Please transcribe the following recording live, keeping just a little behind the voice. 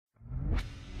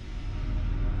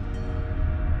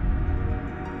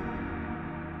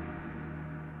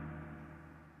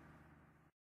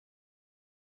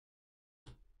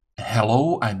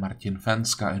Hello, I'm Martin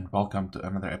Fencka and welcome to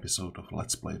another episode of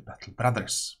Let's Play Battle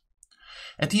Brothers.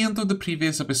 At the end of the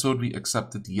previous episode we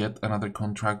accepted yet another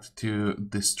contract to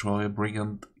destroy a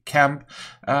brigand camp.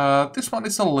 This one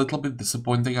is a little bit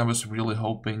disappointing. I was really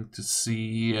hoping to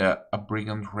see a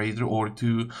brigand raider or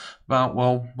two, but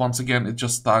well, once again it's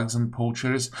just thugs and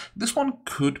poachers. This one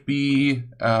could be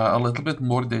a little bit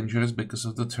more dangerous because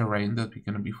of the terrain that we're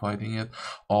going to be fighting it.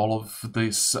 All of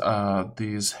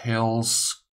these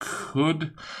hills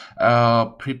could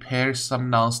prepare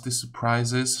some nasty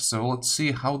surprises, so let's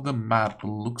see how the map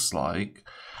looks like.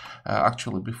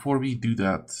 Actually, before we do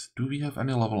that, do we have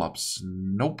any level ups?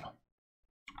 Nope.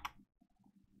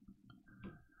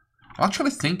 I'm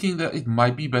actually thinking that it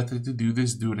might be better to do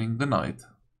this during the night.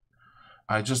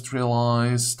 I just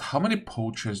realized, how many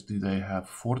poachers do they have?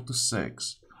 4 to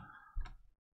 6.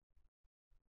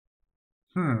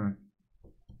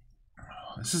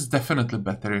 This is definitely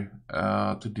better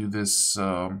to do this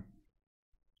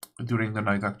during the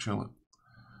night, actually.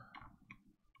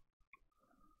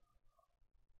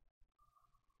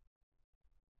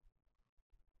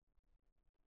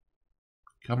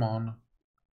 Come on.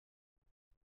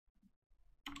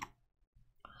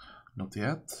 Not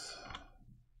yet.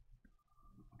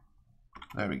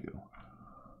 There we go.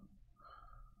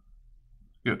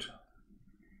 Good.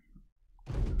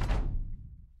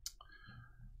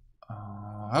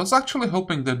 I was actually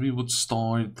hoping that we would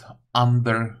start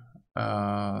under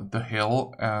the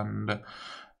hill and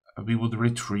we would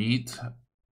retreat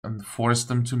and force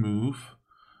them to move.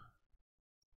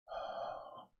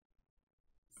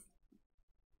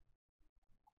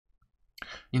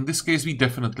 In this case, we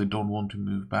definitely don't want to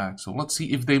move back, so let's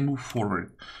see if they move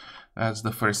forward. That's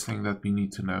the first thing that we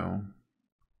need to know.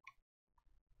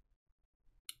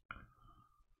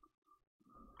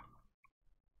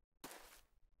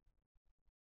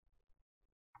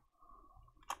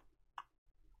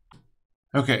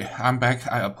 Okay, I'm back.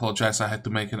 I apologize, I had to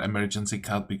make an emergency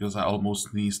cut because I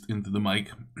almost sneezed into the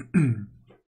mic.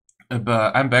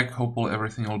 But I'm back, hopefully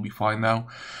everything will be fine now.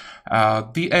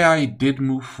 The AI did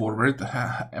move forward,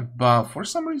 but for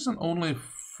some reason only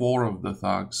 4 of the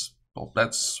thugs. Well,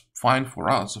 that's fine for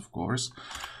us, of course.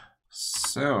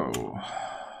 So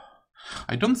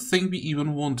I don't think we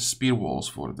even want spear walls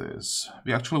for this.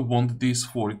 We actually want these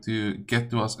 4 to get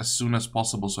to us as soon as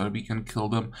possible so that we can kill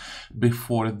them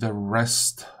before the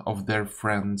rest of their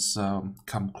friends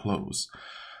come close.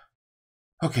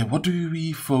 Okay, what do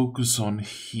we focus on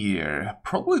here?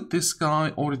 Probably this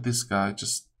guy or this guy,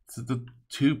 just the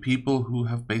 2 people who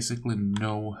have basically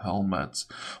no helmets.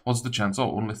 What's the chance?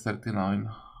 Oh, only 39,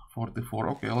 44.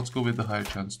 Okay, let's go with the higher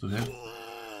chance to hit.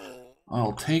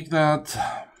 I'll take that.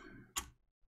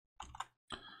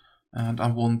 And I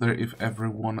wonder if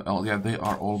everyone else... Yeah, they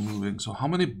are all moving. So how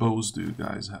many bows do you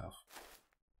guys have?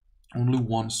 Only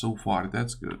 1 so far.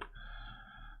 That's good.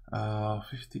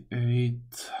 58...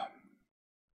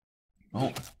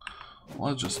 Well,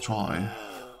 let's just try.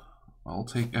 I'll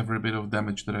take every bit of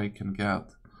damage that I can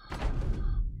get.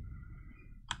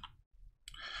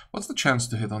 What's the chance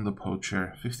to hit on the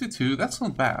poacher? 52? That's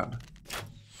not bad.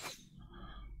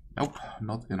 Nope,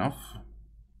 not enough.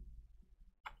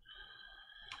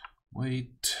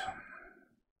 Wait.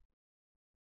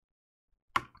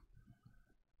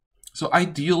 So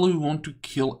ideally we want to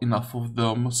kill enough of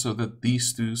them so that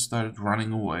these 2 start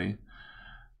running away.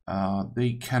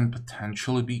 They can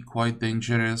potentially be quite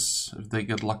dangerous if they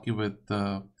get lucky with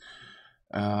the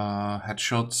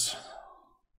headshots.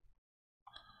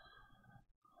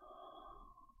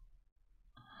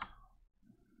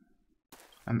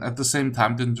 And at the same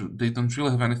time, they don't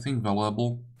really have anything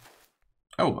valuable.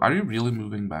 Oh, are you really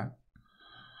moving back?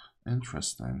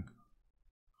 Interesting.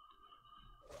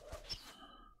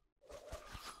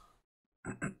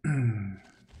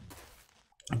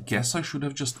 I guess I should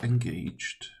have just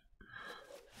engaged.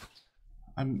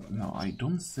 No, I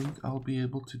don't think I'll be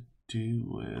able to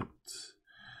do it.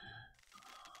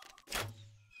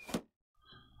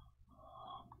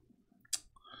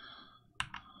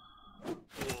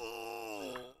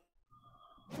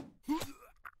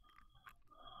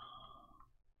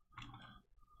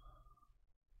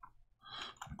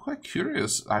 I'm quite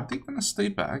curious. Are they gonna stay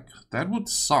back? That would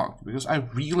suck because I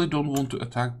really don't want to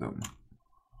attack them.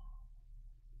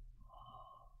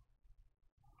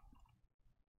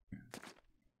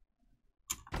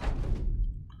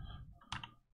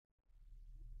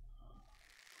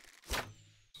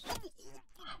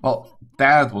 Well,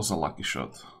 that was a lucky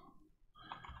shot.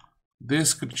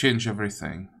 This could change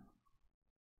everything.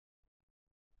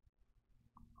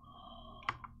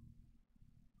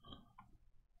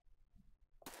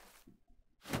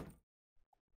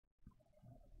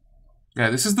 Yeah,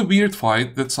 this is the weird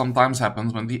fight that sometimes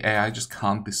happens when the AI just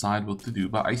can't decide what to do.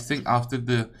 But I think after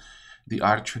the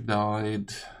archer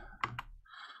died,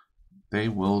 they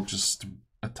will just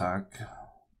attack.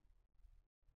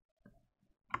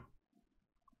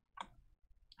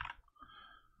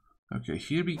 Okay,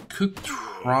 here we could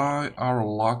try our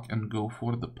luck and go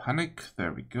for the panic.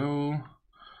 There we go.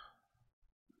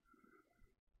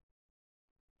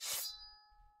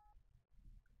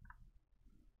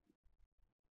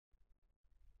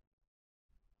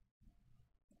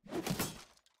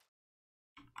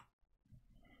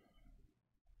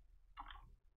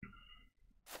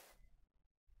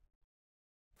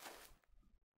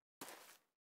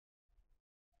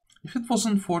 If it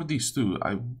wasn't for these two,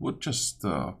 I would just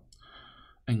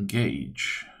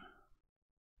engage.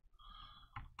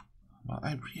 But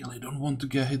I really don't want to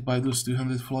get hit by those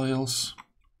 200 flails.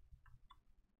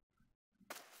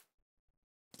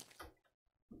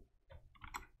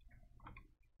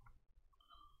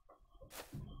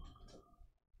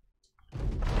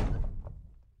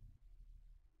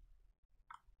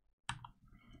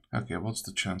 Okay, what's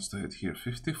the chance to hit here?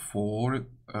 54.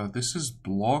 This is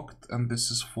blocked and this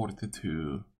is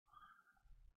 42.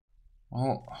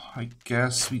 Well, I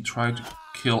guess we try to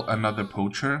kill another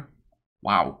poacher.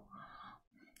 Wow.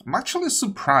 I'm actually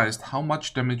surprised how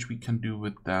much damage we can do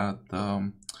with that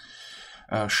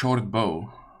short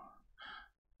bow.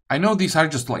 I know these are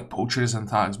just like poachers and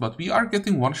tags, but we are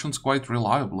getting one-shots quite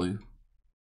reliably.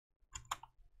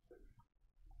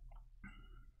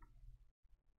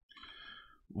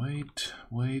 Wait.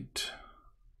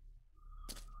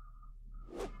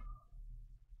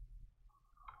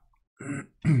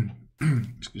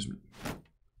 Excuse me.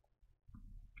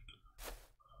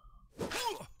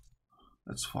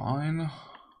 That's fine.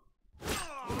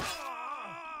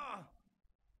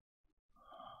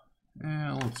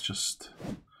 Yeah, let's just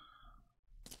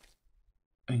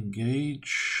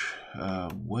engage.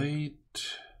 Wait.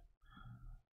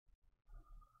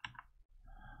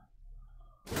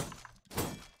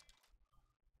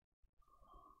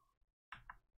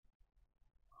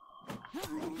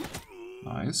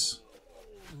 Nice.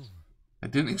 I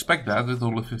didn't expect that with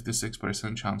only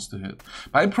 56% chance to hit.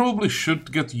 But I probably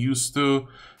should get used to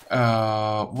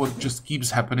what just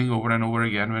keeps happening over and over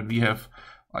again when we have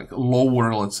like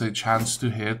lower, let's say, chance to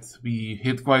hit. We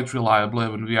hit quite reliably.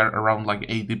 When we are around like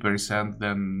 80%,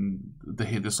 then the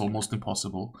hit is almost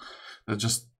impossible. That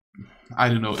just, I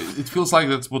don't know, it feels like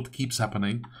that's what keeps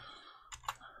happening.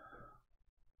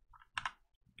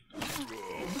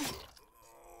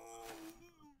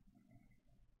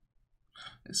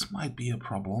 This might be a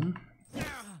problem.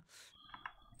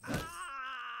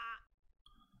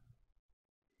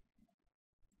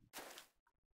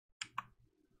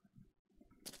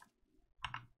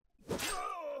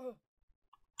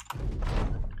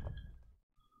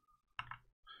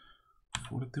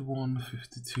 $41,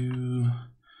 $52.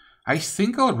 I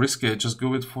think I'll risk it. Just go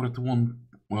with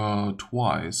 $41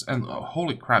 twice. And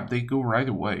holy crap, they go right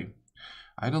away.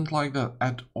 I don't like that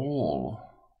at all.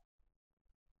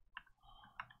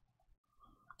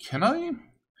 Can I?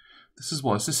 This is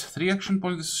what? Is this 3 action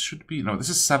points? This should be... No, this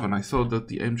is 7. I thought that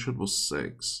the aim shot was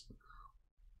 6.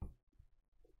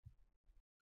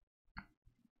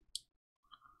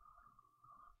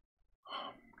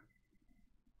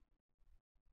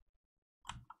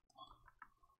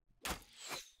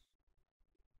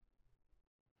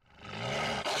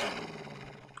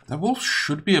 The wolf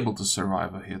should be able to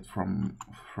survive a hit from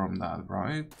that,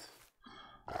 right?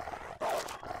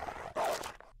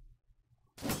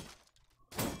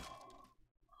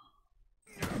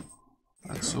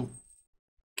 That's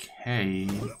okay.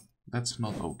 That's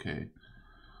not okay.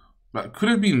 But it could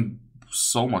have been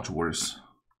so much worse.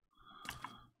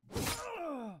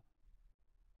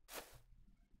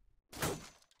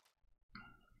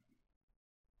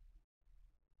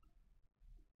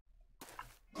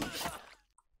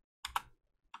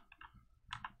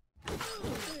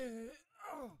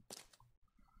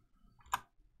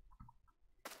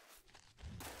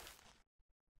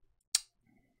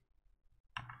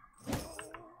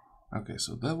 Okay,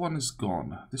 so that one is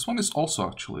gone. This one is also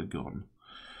actually gone.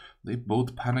 They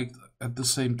both panicked at the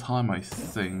same time, I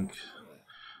think.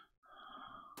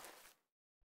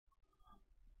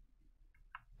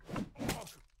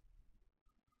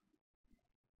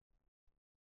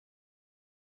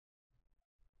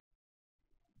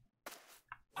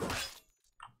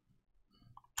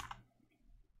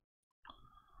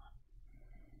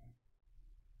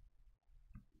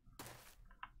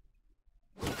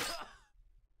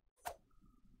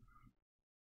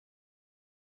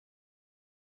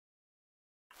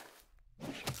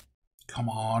 Come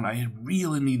on, I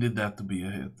really needed that to be a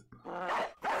hit.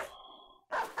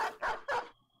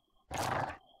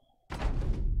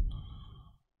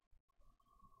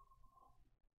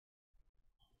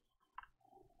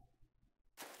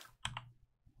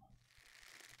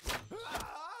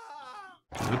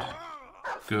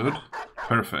 good.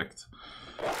 Perfect.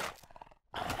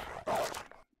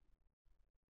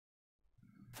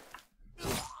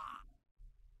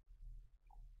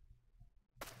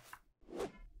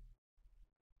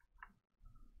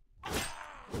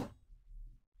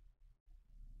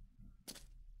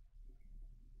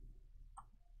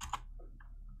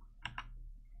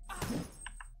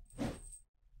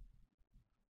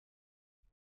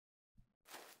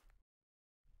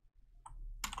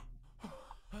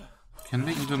 Can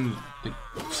they even...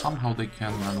 somehow they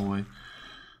can run away.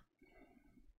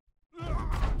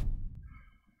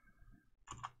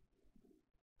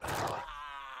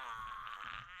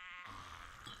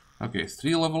 Okay,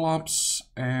 3 level ups.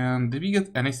 And did we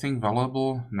get anything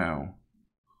valuable? No.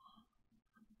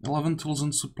 11 tools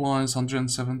and supplies,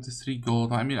 173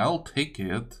 gold. I mean, I'll take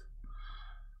it.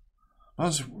 I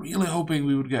was really hoping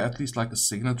we would get at least like a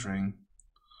signet ring.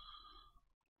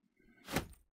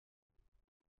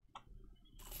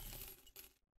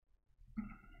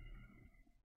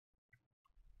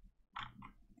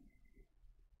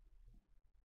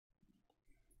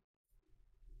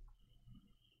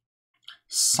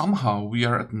 Somehow we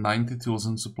are at 90 tools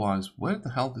and supplies. Where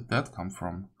the hell did that come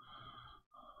from?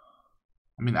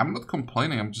 I mean, I'm not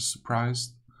complaining, I'm just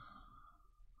surprised.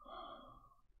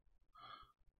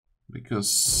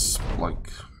 Because, like,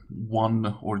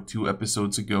 1 or 2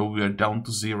 episodes ago we are down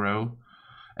to 0.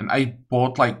 And I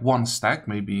bought like 1 stack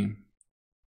maybe.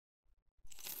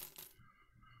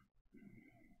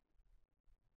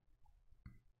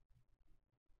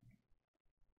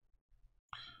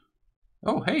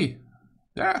 Oh, hey.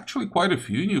 There are actually quite a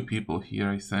few new people here,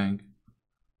 I think.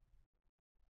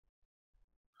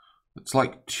 It's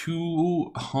like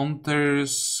 2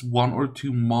 hunters, 1 or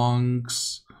 2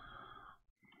 monks.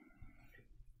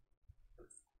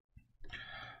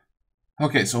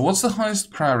 Okay, so what's the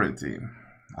highest priority?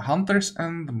 Hunters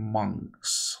and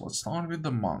monks. Let's start with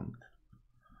the monk.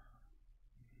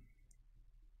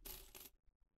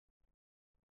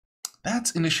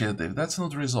 That's initiative, that's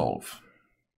not resolve.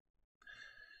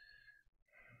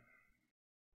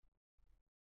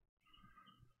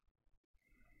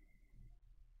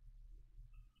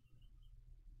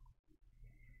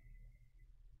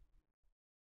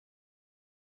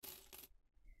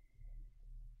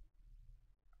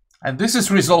 And this is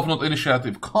resolve, not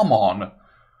initiative. Come on.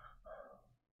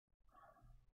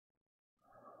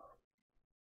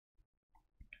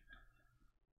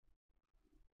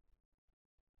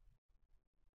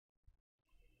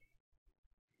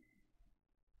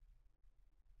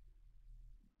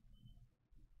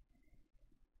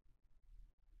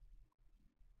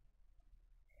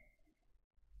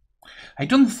 I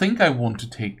don't think I want to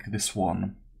take this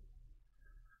one.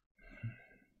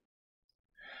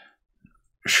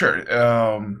 Sure,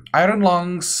 Iron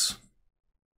Lungs,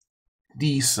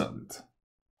 decent.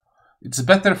 It's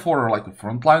better for like a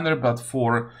frontliner, but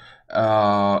for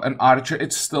an archer,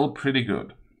 it's still pretty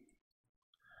good.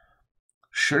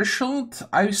 Sure Shot,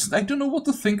 I don't know what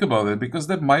to think about it, because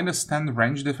that minus 10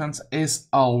 range defense is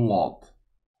a lot.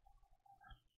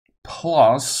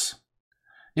 Plus,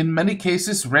 in many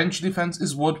cases, range defense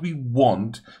is what we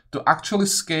want to actually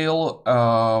scale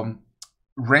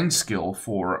range skill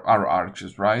for our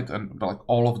archers, right? And like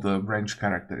all of the range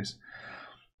characters.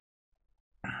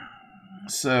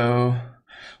 So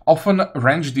often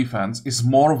range defense is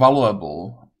more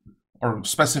valuable, or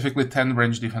specifically 10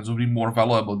 range defense would be more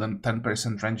valuable than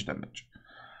 10% range damage.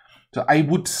 So I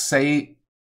would say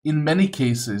in many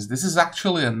cases this is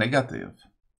actually a negative.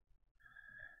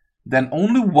 Then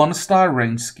only 1-star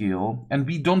range skill, and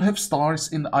we don't have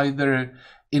stars in either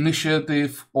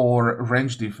initiative or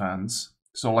range defense.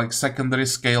 So like secondary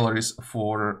scalars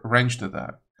for ranged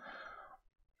attack.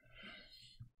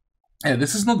 Yeah,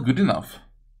 this is not good enough.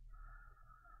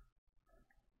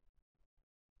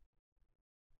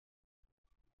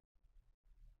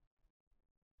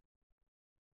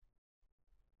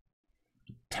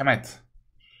 Damn it.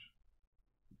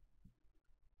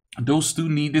 Those two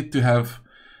needed to have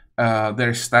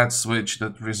their stats switch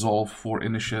that resolve for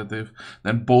initiative.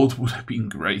 Then both would have been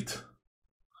great.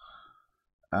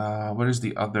 Where is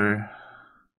the other?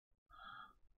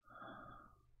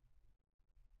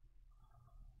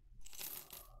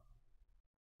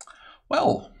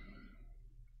 Well,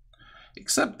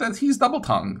 except that he's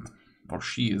double-tongued, or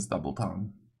she is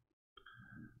double-tongued.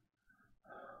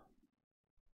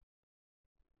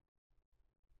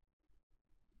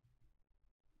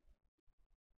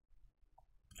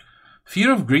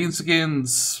 Fear of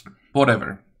greenskins,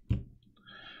 whatever.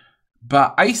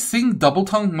 But I think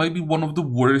double-tongued might be one of the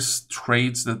worst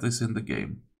traits that is in the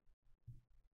game.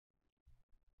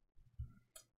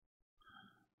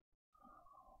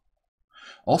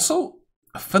 Also,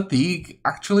 fatigue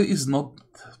actually is not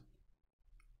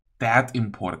that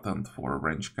important for a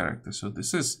range character. So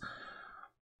this is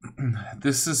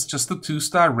just a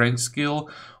 2-star range skill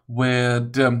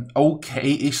with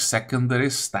okay-ish secondary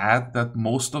stat that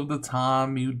most of the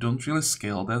time you don't really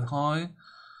scale that high.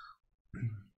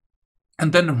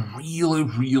 And then really,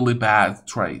 really bad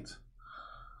trait.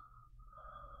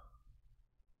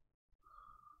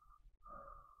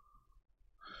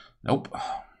 Nope.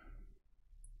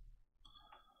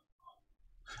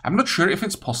 I'm not sure if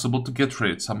it's possible to get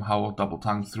rid somehow of double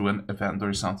tongue through an event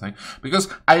or something, because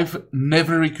I've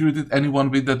never recruited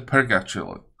anyone with that perk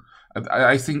actually.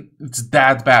 I think it's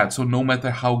that bad, so no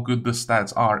matter how good the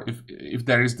stats are, if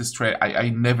there is this trait, I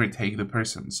never take the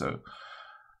person, so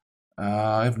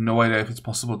I have no idea if it's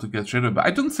possible to get rid of it.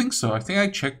 I don't think so. I think I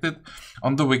checked it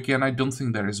on the wiki and I don't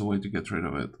think there is a way to get rid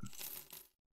of it.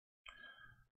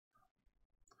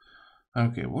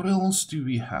 Okay, what else do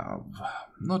we have?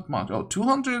 Not much. Oh,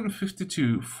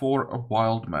 252 for a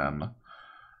wild man.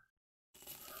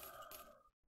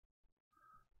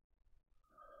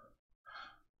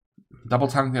 Double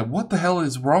tongue there. What the hell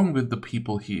is wrong with the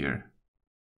people here?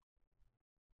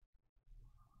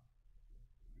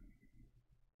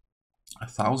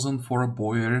 $1,000 for a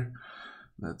boyer.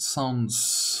 That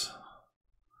sounds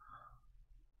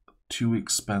too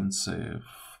expensive.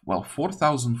 Well,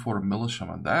 4,000 for a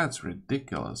militiaman. That's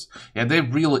ridiculous. Yeah, they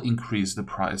really increased the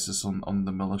prices on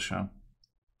the militia.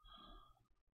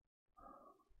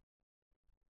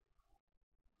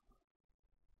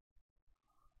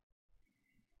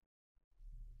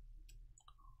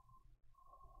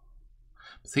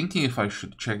 Thinking if I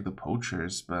should check the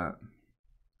poachers, but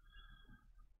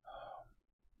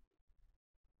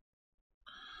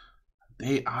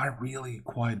they are really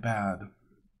quite bad.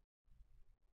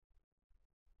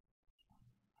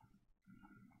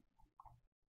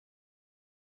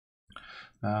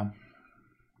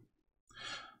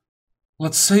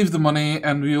 Let's save the money,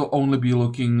 and we'll only be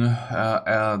looking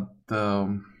at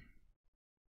the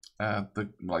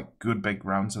like good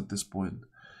backgrounds at this point.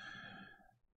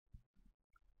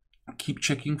 Keep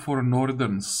checking for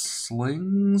northern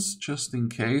slings just in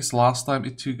case. Last time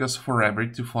it took us forever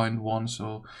to find one,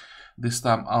 so this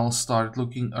time I'll start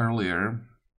looking earlier.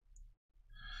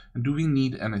 And do we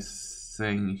need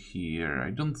anything here? I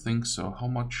don't think so. How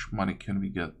much money can we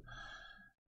get?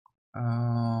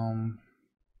 I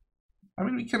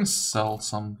mean, we can sell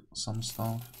some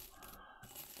stuff.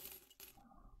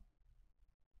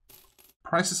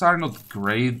 Prices are not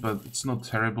great, but it's not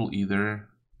terrible either.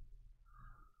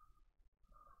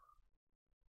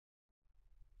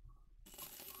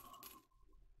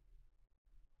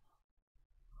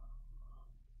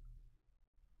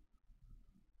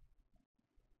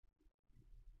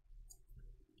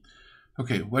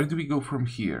 Okay, where do we go from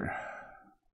here?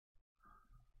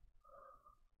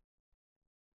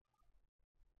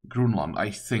 Grunland.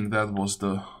 I think that was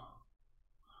the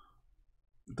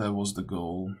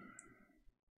goal.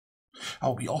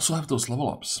 Oh, we also have those level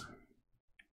ups.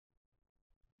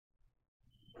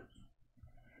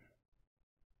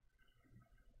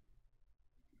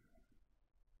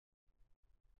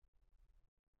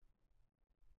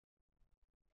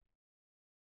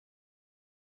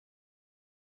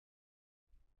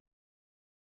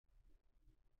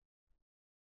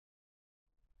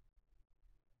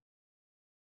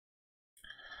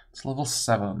 It's level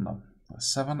 7.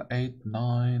 7, 8,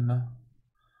 9.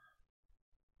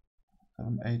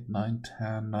 7, 8, 9,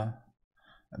 10,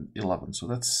 and 11. So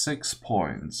that's 6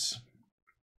 points.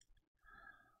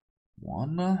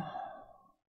 1,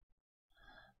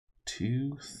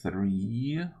 2,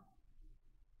 3.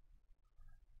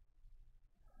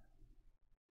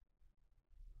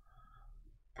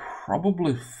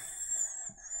 Probably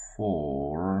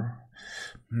 4.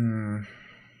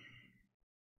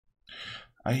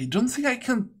 I don't think I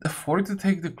can afford to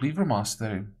take the Cleaver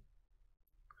Mastery.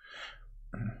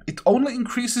 It only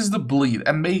increases the bleed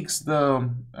and makes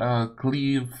the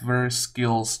cleaver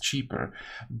skills cheaper,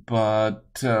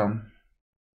 but I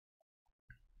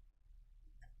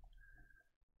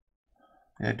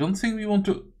don't think we want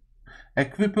to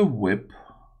equip a whip,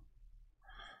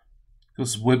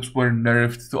 because whips were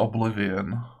nerfed to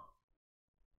oblivion.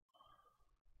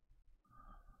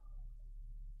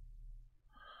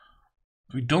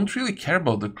 We don't really care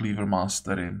about the Cleaver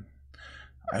Mastery.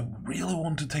 I really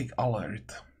want to take Alert.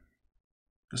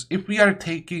 Because if we are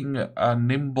taking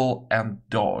Nimble and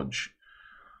Dodge,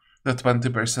 the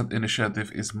 20%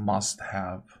 initiative is must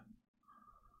have.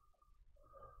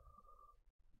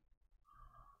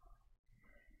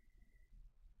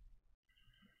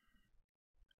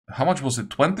 How much was it?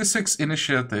 26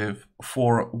 initiative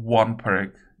for 1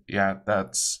 perk. Yeah,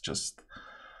 that's just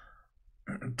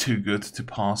too good to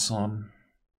pass on.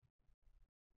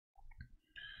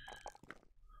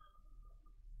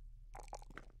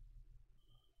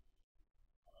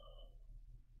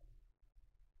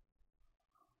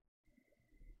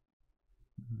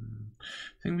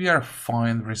 I think we are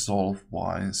fine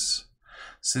resolve-wise.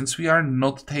 Since we are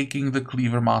not taking the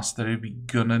Cleaver Mastery, we're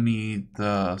gonna need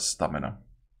the stamina.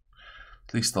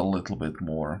 At least a little bit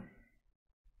more.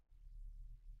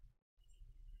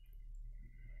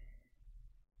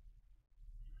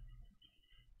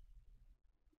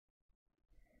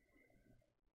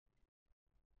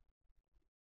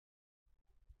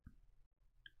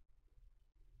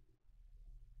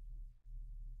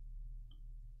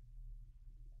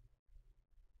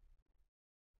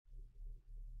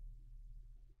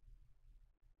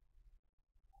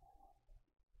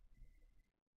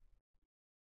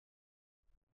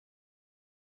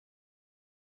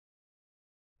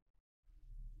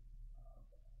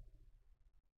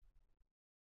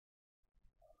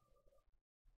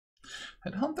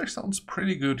 Headhunter sounds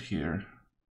pretty good here.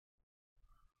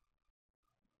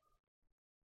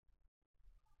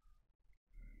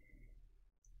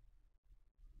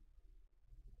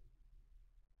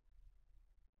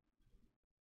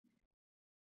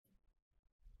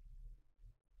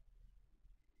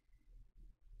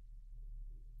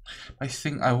 I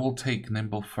think I will take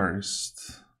Nimble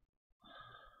first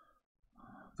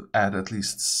to add at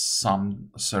least some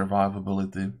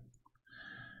survivability.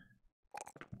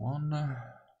 1,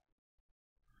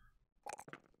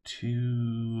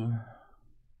 2,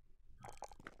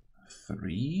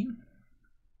 3.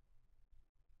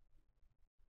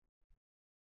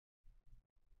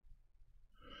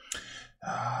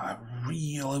 I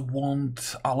really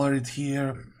want alert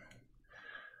here.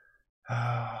 This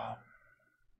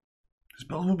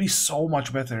build would be so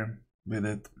much better with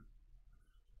it.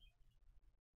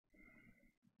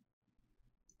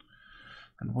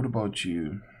 And what about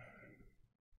you?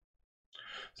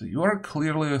 So you are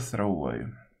clearly a throwaway.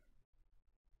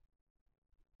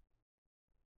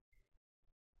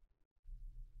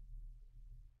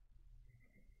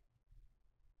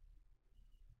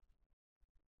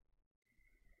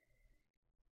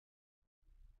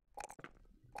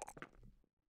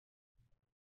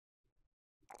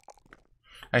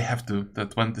 I have to. The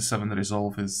 27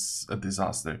 resolve is a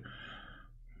disaster.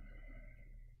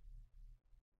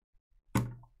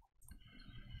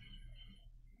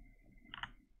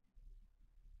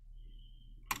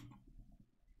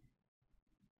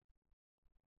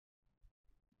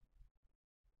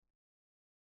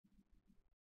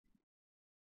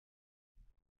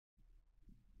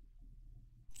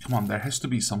 Come on, there has to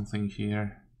be something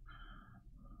here.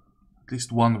 At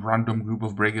least one random group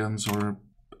of brigands or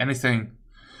anything.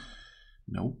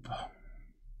 Nope.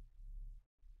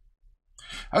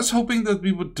 I was hoping that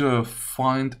we would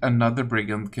find another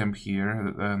brigand camp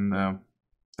here, and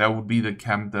that would be the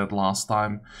camp that last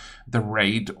time the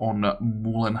raid on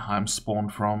Mulenheim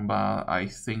spawned from, but I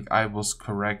think I was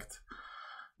correct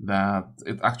that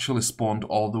it actually spawned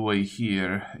all the way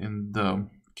here in the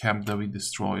camp that we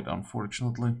destroyed,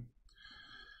 unfortunately.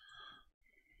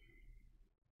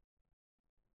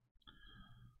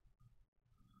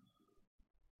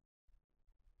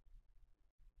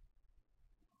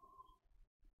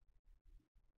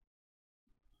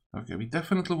 Okay, we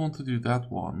definitely want to do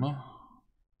that one.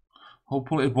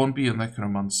 Hopefully it won't be a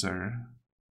necromancer.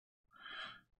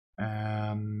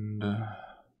 And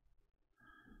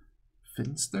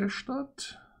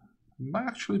Finsterstadt might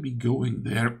actually be going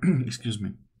there. Excuse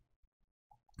me.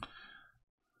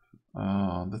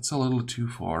 That's a little too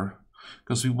far,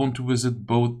 because we want to visit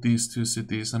both these two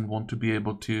cities and want to be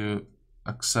able to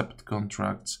accept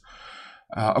contracts.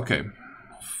 Okay,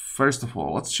 first of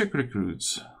all, let's check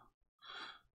recruits.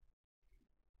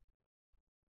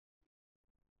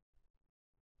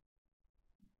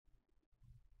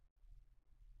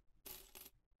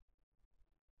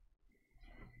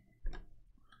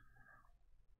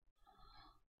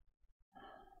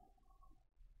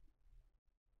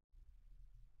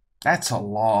 That's a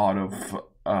lot of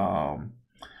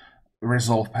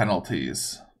resolve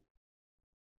penalties.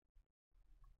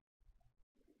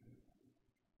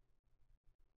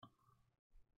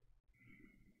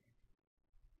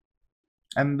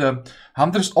 And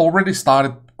Hunters already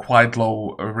started quite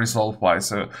low resolve-wise.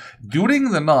 So during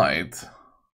the night,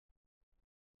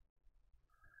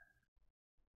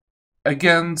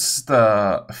 against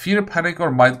Fear, Panic,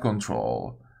 or Mind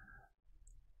Control,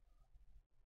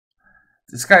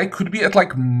 this guy could be at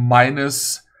like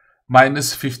minus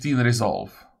 15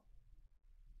 resolve.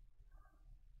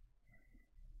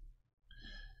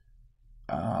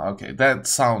 Okay, that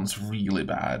sounds really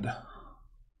bad.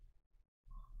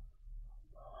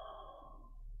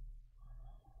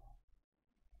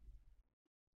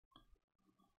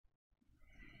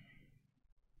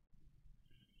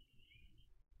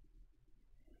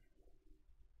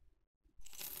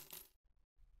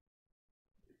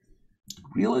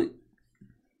 Really?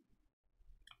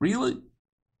 Really?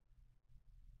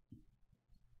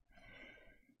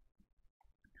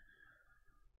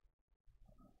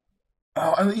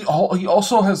 And he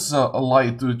also has a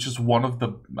light, which is one of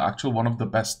the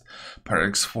best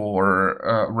perks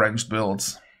for ranged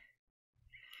builds.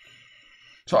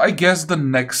 So I guess the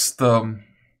next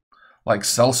like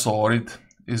sellsword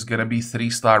is gonna be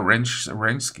 3-star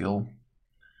range skill.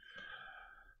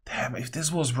 Damn, if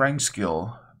this was range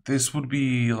skill, this would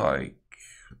be like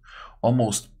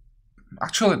almost.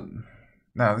 Actually,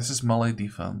 no, this is melee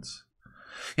defense.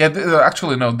 Yeah,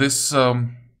 actually no, this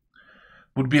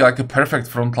would be like a perfect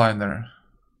frontliner.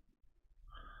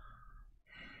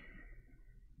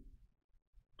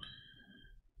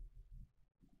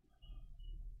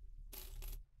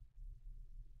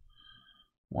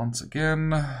 Once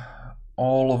again,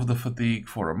 all of the fatigue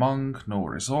for a monk, no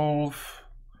resolve.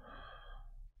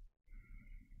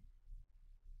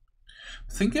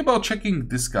 Thinking about checking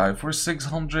this guy for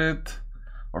 600,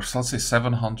 or let's say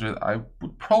 700, I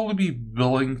would probably be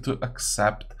willing to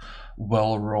accept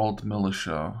well-rolled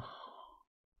militia.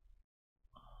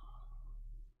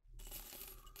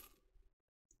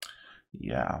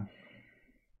 Yeah.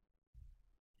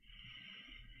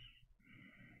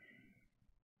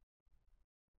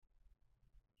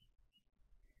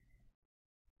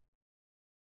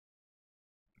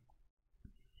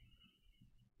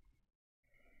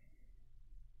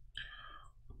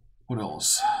 What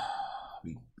else?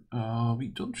 We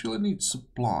don't really need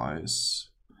supplies.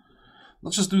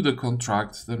 Let's just do the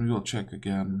contract, then we will check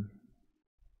again.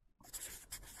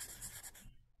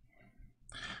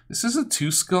 This is a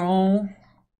 2-skull.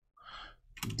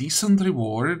 Decent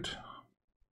reward.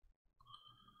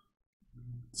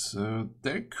 So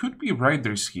there could be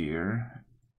riders here,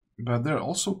 but there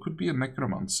also could be a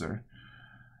necromancer.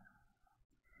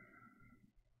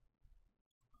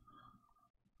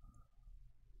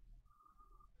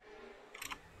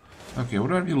 Okay,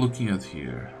 what are we looking at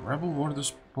here? Rebel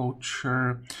Warders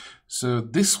Poacher. So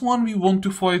this one we want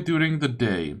to fight during the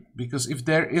day, because if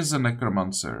there is a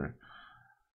necromancer,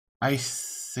 I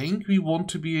think we want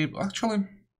to be able... Actually,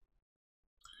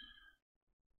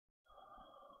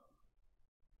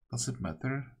 does it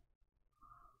matter?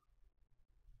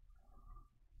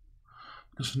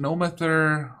 Because no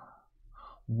matter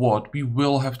what, we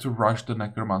will have to rush the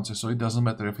necromancer, so it doesn't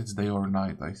matter if it's day or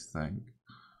night, I think.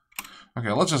 Okay,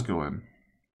 let's just go in.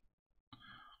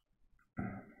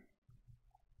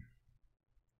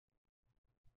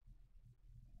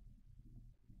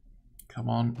 Come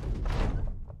on.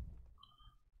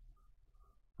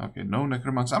 Okay, no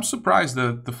necromancer. I'm surprised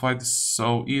that the fight is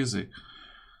so easy.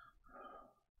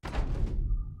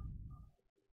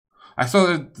 I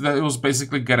thought that it was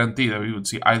basically guaranteed that we would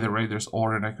see either raiders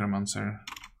or a necromancer.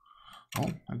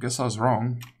 Well, I guess I was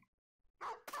wrong.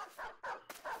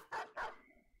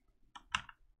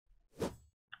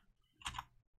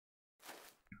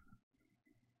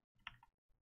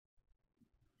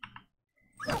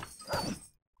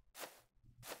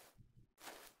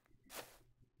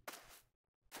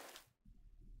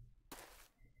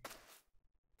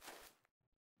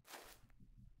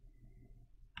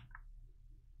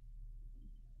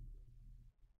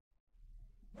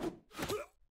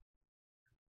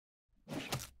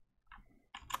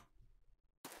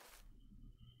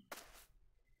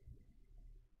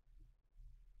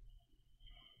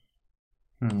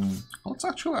 Let's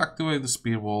actually activate the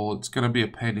speed wall. It's gonna be a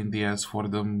pain in the ass for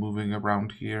them moving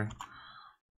around here.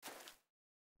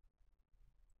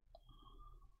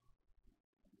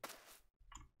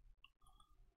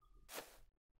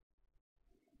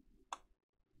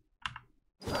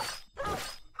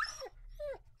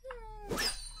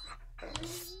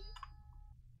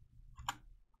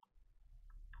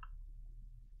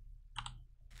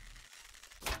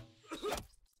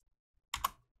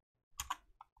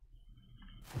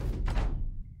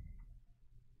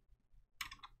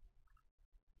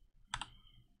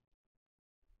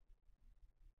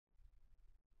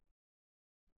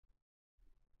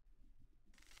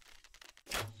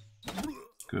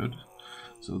 Good.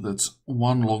 So that's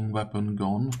one long weapon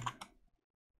gone.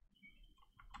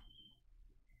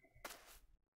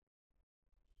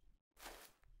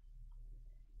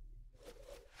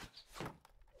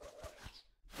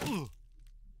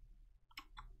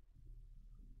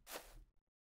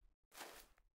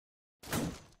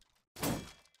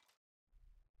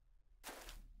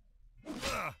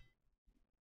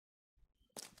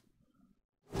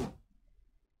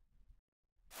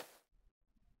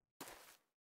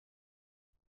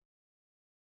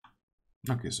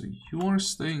 Okay, so you are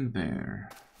staying there.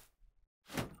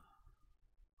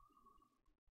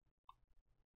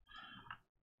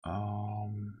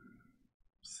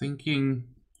 Thinking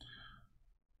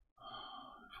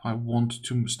if I want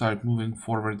to start moving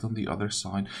forward on the other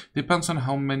side. Depends on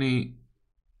how many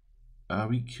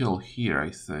we kill here, I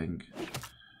think.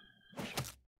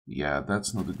 Yeah,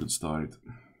 that's not a good start.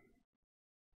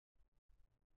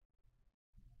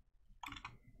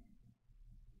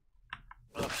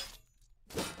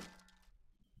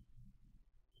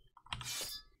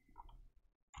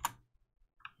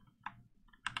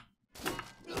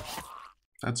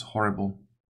 That's horrible.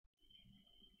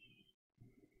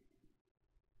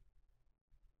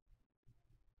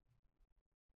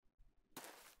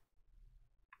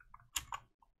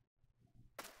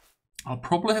 I'll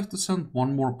probably have to send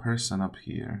one more person up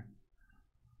here.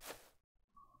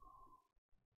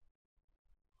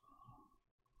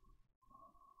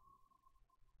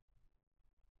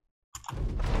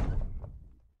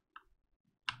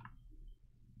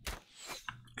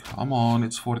 Come on,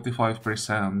 it's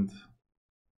 45%.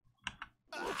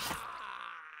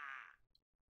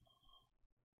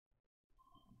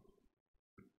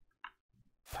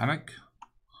 Panic?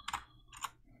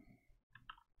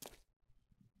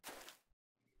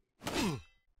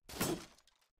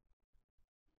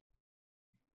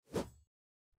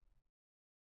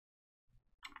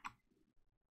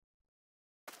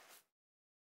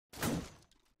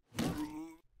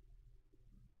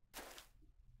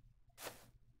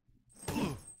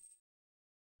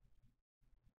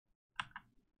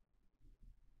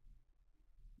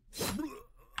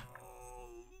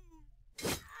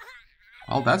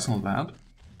 Well, that's not bad.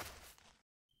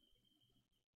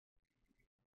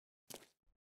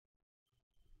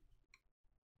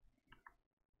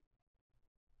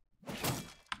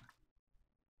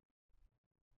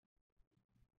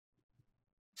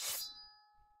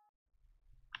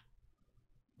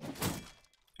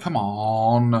 Come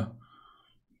on.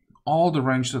 All the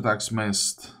ranged attacks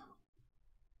missed.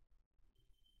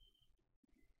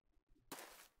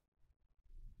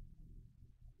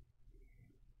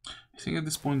 I think at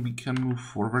this point we can move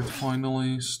forward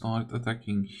finally, start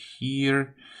attacking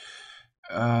here.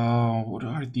 What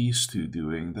are these two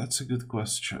doing? That's a good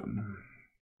question.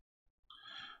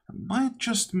 I might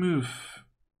just move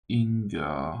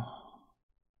Inga.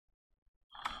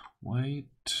 Wait.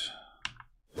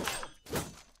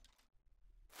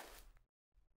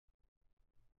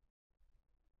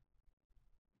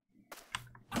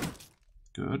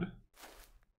 Good.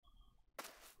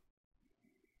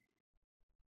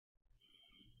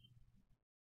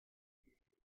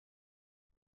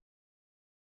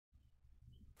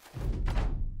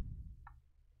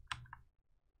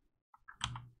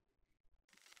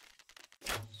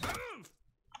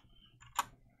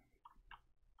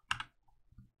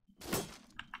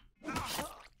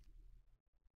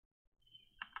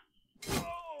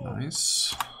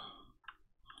 Nice.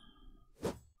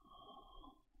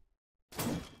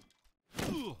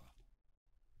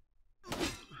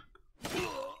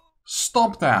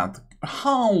 Stop that!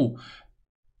 How?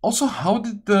 Also, how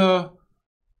did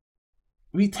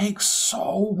we take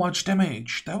so much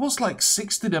damage? That was like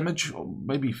 60 damage, or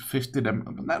maybe 50 damage.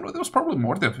 No, that was probably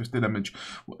more than 50 damage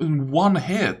in one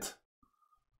hit.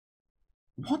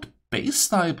 What base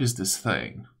type is this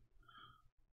thing?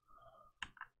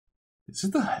 Is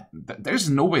it a... There's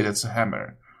no way that's a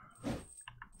hammer.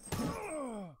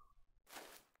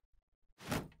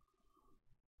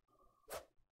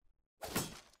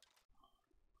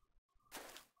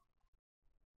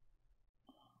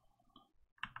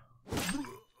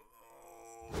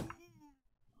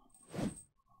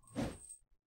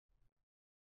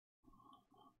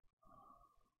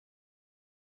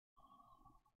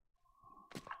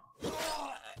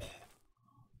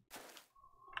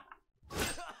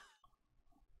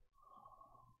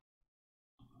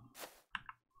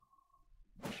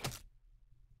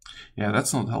 Yeah,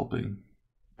 that's not helping.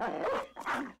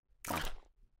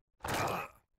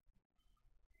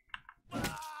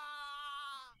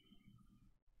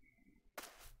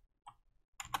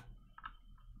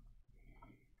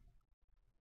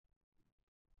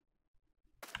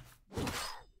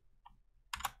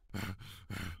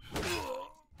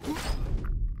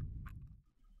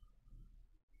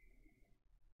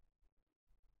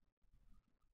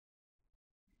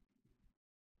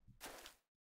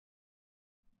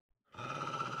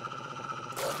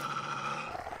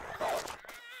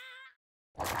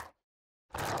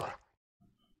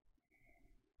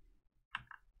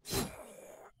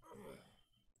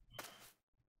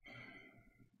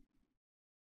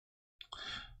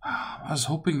 I was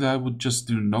hoping that I would just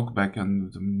do knockback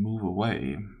and move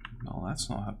away, No, that's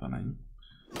not happening.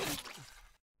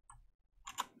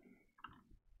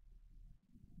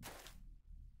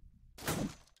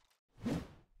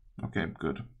 Okay,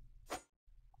 good.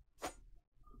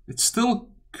 It still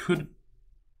could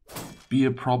be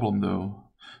a problem though.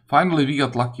 Finally, we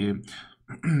got lucky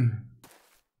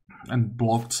and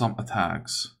blocked some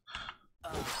attacks.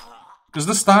 Because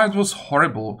the start was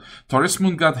horrible.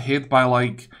 Tourism got hit by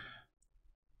like,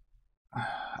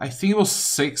 I think it was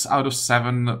 6 out of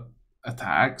 7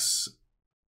 attacks.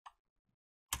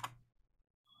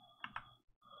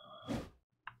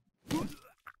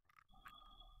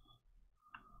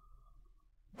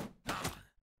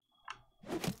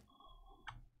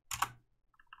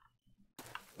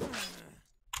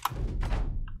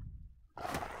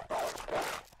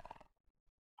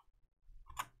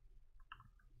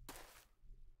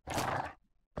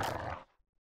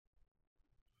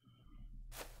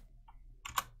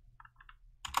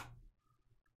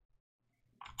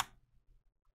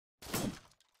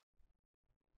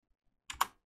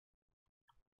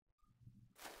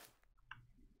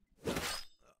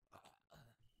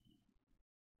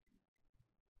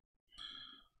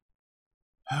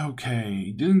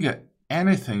 Okay, didn't get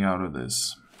anything out of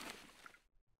this.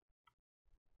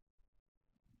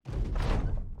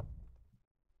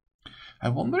 I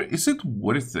wonder, is it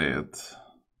worth it?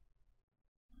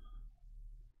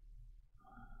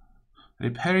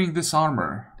 Repairing this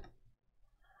armor.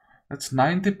 That's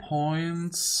 90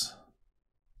 points.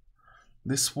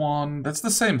 This one, that's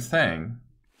the same thing.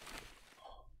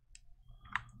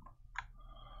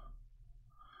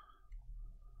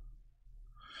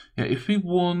 Yeah, if we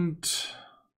want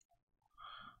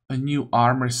a new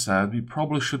armor set, we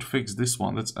probably should fix this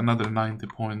one. That's another 90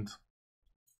 point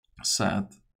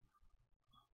set.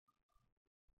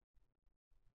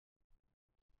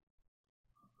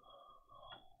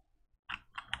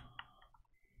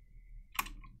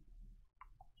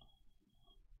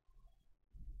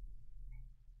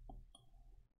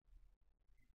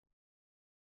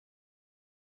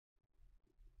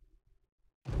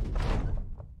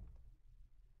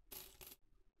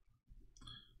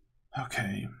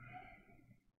 Okay.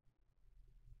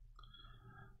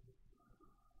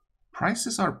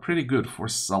 Prices are pretty good for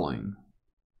selling.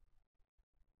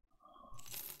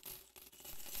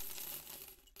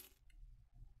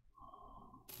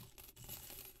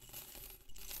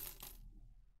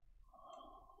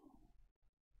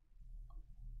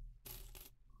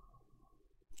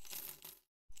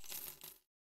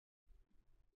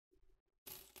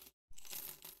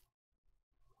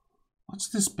 What's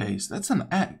this base? That's an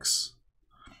X.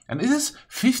 And it is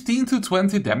 15 to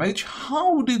 20 damage?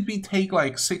 How did we take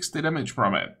like 60 damage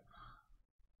from it?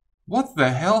 What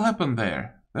the hell happened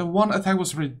there? That one attack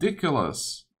was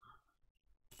ridiculous.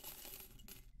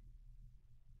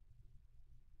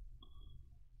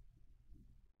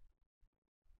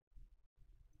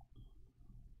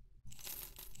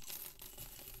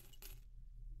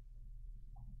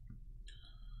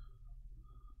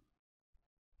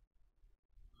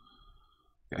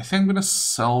 I think I'm gonna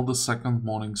sell the second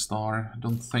Morning Star. I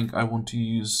don't think I want to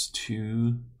use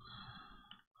 2.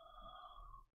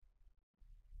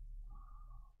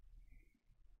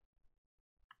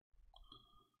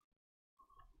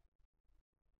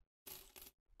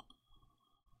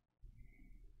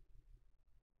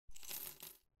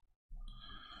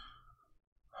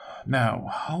 Now,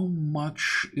 how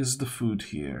much is the food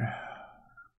here?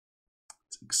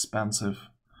 It's expensive.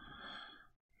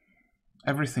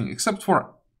 Everything except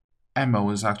for ammo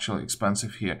is actually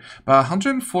expensive here. But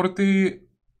 140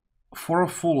 for a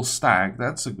full stack,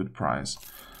 that's a good price.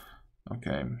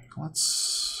 Okay,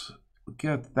 let's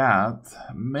get that.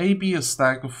 Maybe a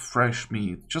stack of fresh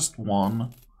meat, just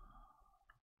one.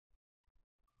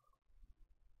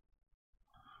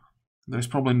 There's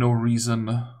probably no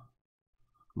reason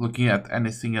looking at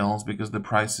anything else because the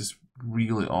prices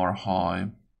really are high.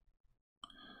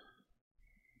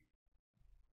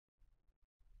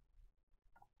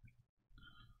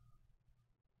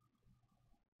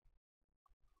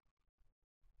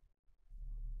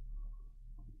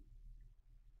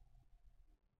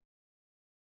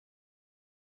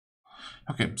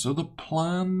 Okay, so the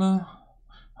plan,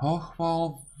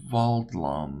 Hochwald,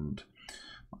 Waldland.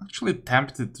 I'm actually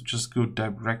tempted to just go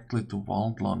directly to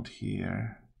Waldland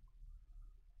here.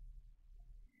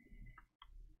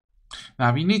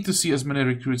 Now, we need to see as many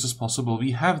recruits as possible.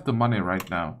 We have the money right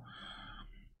now.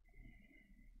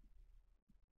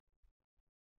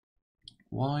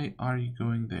 Why are you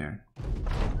going there?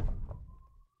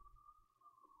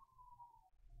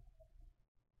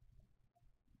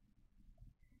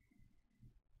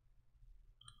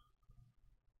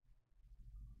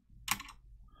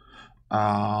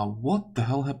 What the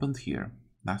hell happened here?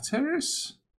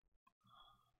 Natters?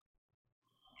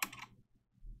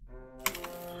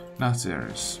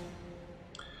 Natters.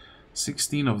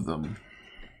 16 of them.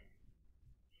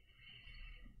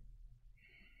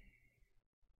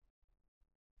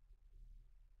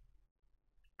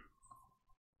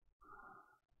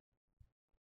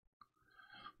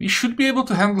 We should be able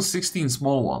to handle 16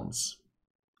 small ones.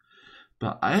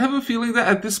 But I have a feeling that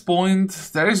at this point,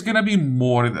 there is gonna be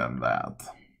more than that.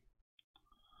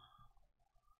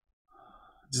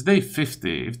 It's day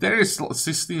 50. If there is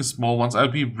 16 small ones,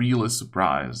 I'd be really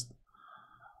surprised.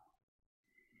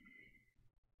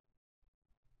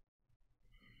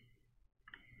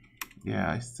 Yeah,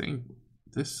 I think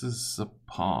this is a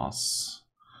pass.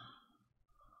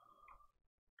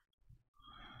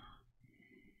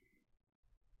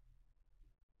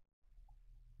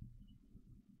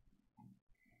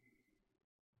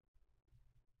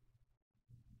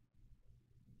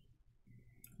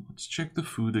 Let's check the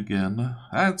food again.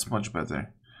 That's much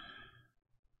better.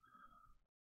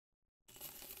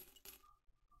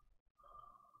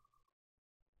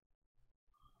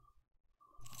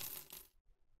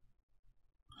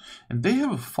 And they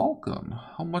have a falcon.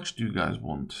 How much do you guys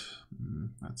want?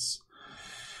 That's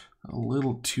a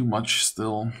little too much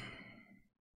still.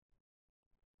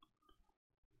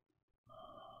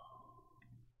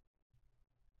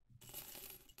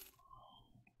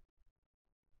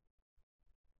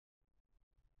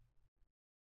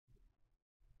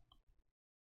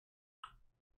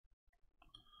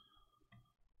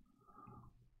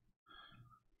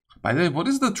 By the way, what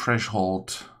is the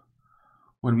threshold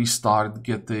when we start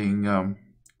getting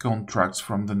contracts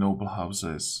from the noble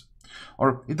houses?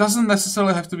 Or it doesn't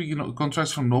necessarily have to be,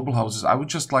 contracts from noble houses. I would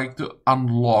just like to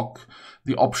unlock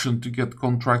the option to get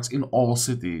contracts in all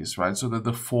cities, right? So that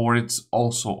the forts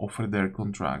also offer their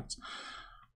contracts.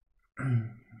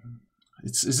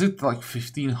 Is it like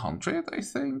 1500, I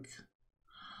think?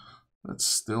 That's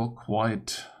still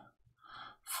quite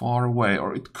far away.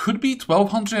 Or it could be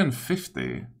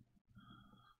 1250.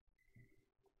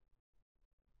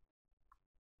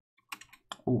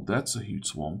 Oh, that's a huge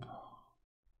swamp.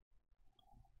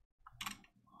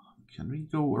 Can we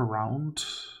go around?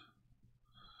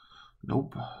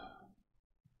 Nope.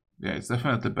 Yeah, it's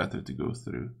definitely better to go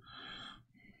through.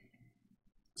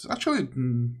 It's actually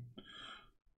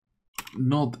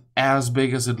not as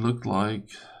big as it looked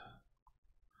like.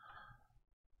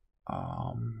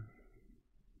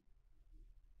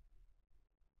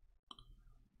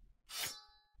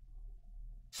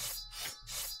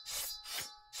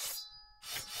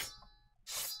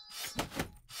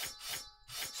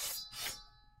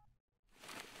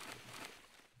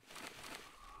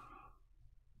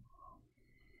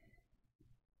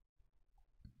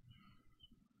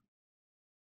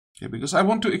 Yeah, because I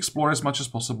want to explore as much as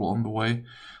possible on the way.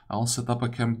 I'll set up a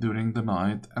camp during the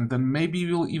night, and then maybe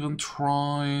we'll even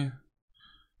try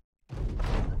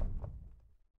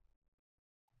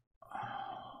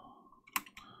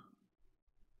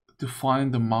to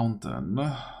find the mountain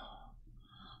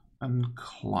and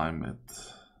climb it.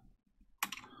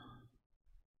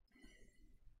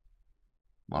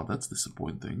 Wow, that's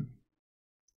disappointing.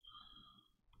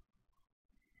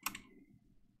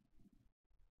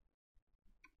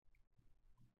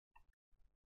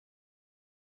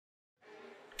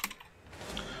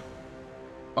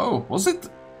 Oh, was it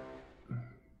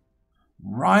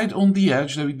right on the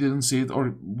edge that we didn't see it?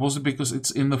 Or was it because it's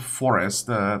in the forest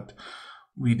that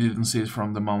we didn't see it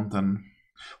from the mountain?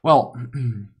 Well,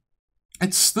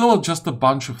 it's still just a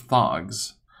bunch of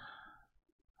thugs.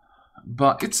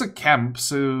 But it's a camp,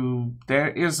 so there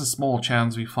is a small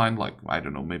chance we find, like, I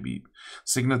don't know, maybe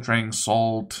signet ring,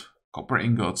 salt, copper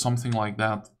ingot, something like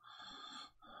that.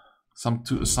 Some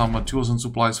tools and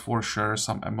supplies for sure,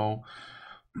 some ammo.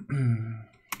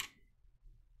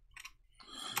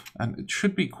 And it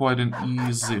should be quite an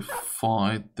easy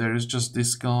fight. There is just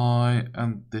this guy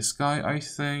and this guy, I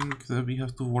think, that we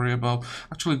have to worry about.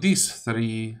 Actually, these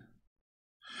three.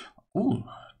 Ooh,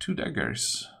 2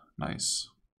 daggers. Nice.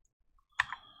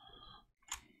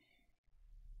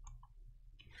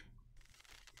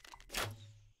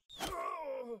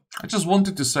 I just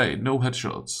wanted to say, no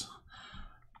headshots.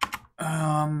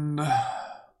 And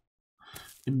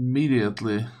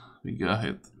immediately we got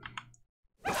hit.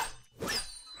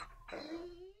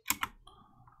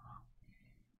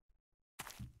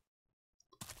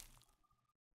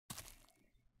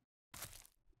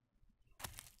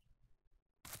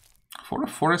 For a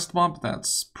forest mob,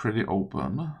 that's pretty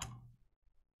open.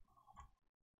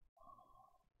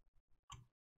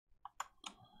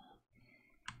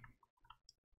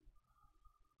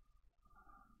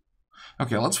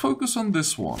 Okay, let's focus on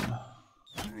this one.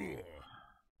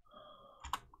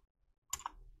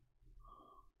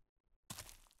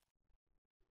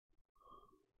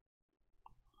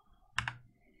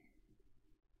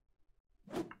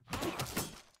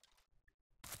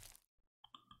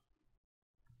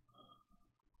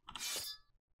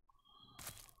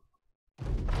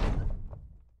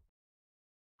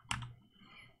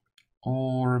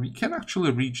 Or we can actually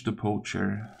reach the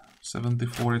poacher.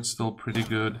 74, it's still pretty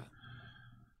good.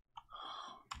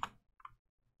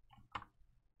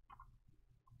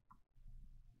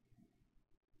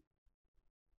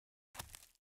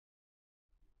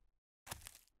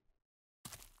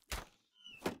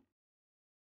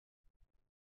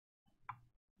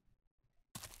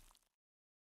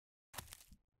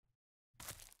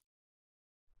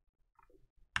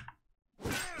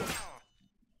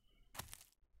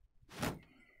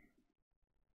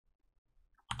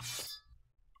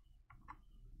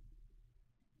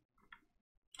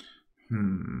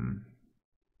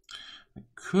 I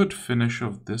could finish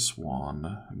off this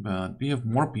one, but we have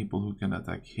more people who can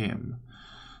attack him.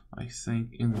 I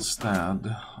think instead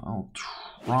I'll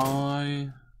try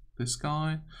this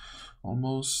guy,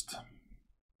 almost.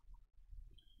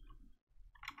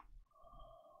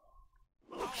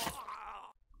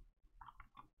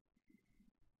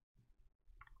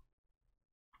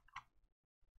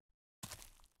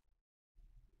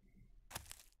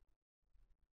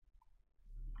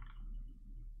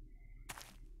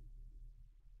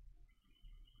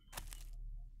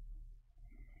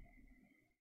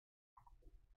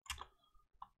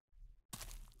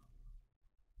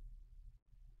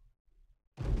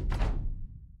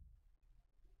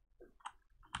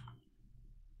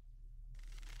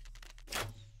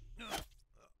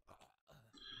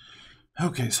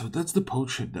 Okay, so that's the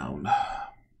poacher down.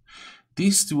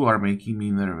 These two are making me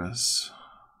nervous.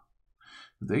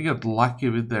 If they get lucky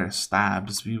with their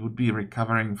stabs, we would be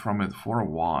recovering from it for a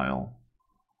while.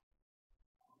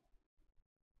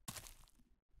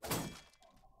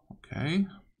 Okay.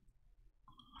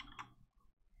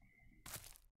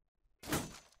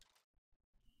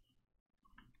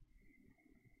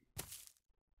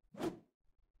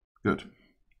 Good.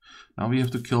 Now we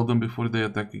have to kill them before they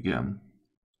attack again.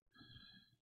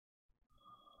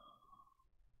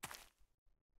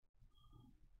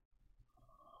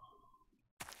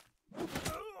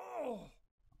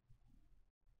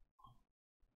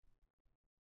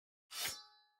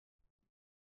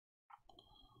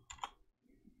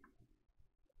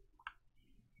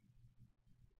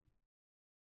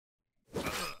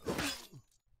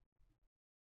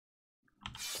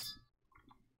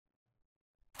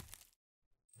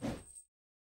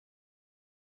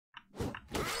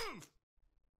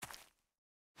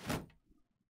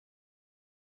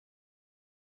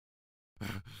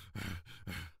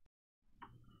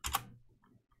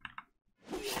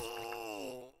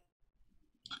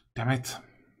 Damn it.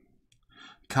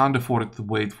 Can't afford to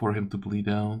wait for him to bleed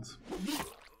out.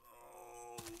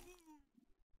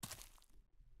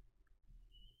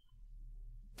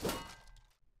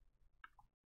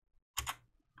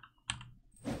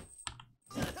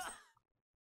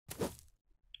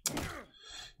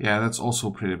 Yeah, that's also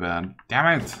pretty bad.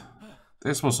 Damn it!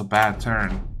 This was a bad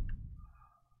turn.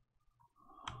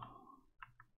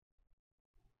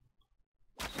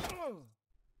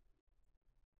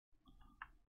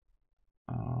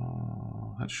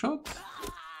 Headshot?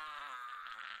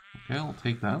 Okay, I'll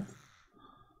take that.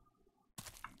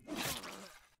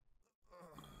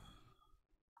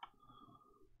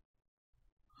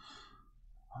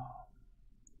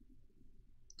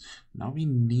 Now we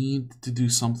need to do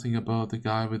something about the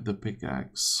guy with the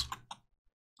pickaxe.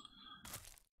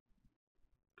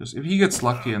 Because if he gets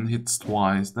lucky and hits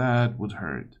twice, that would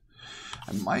hurt.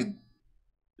 I might...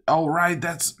 Oh, right,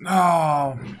 that's...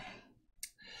 No!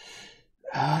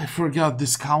 I forgot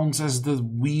this counts as the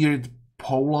weird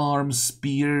polearm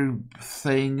spear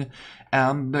thing,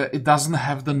 and it doesn't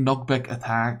have the knockback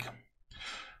attack.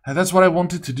 And that's what I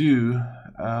wanted to do.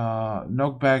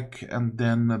 Knockback and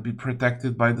then be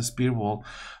protected by the spear wall.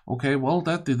 Okay, well,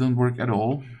 that didn't work at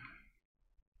all.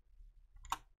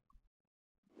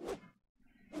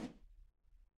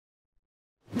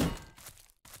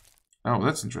 Oh,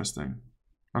 that's interesting.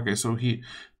 Okay, so he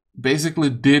basically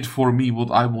did for me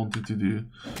what I wanted to do.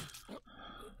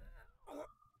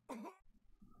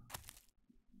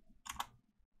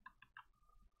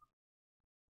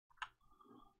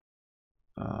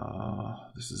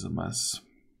 This is a mess.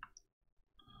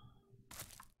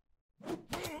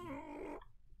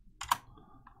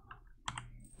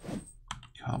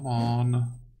 Come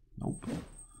on. Nope.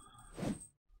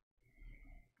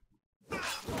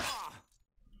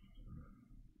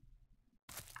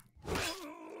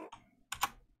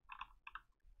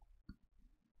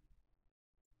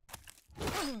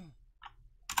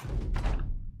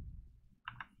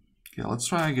 Okay, let's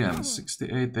try again.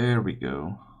 68, there we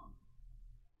go.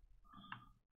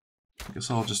 I guess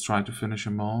I'll just try to finish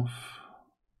him off.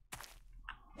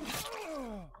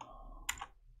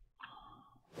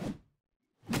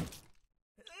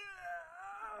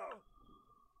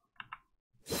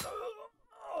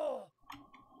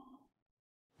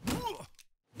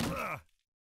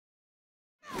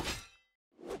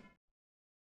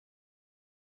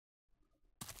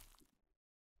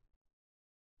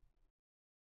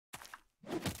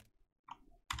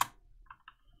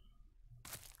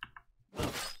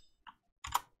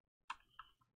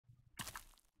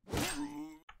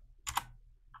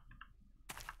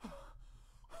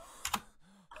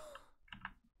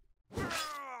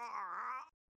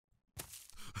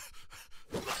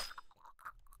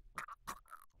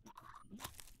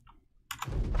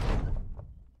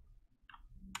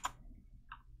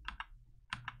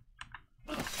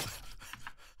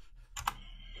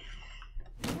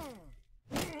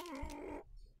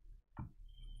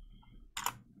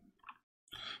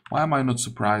 Why am I not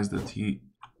surprised that he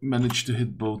managed to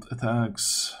hit both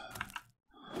attacks?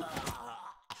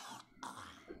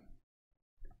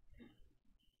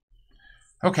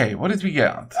 Okay, what did we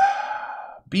get?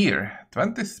 Beer,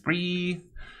 23,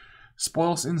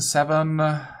 spoils in 7,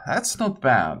 that's not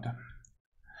bad.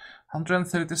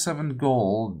 137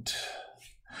 gold.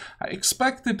 I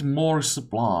expected more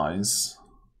supplies,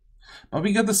 but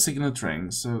we got the signet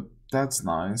ring, so that's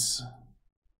nice.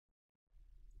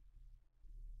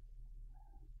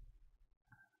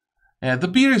 Yeah, the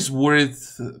beer is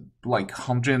worth like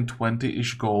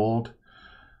 120-ish gold.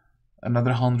 Another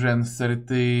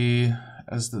 130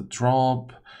 as the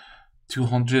drop.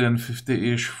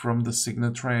 250-ish from the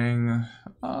signet ring.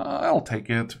 I'll take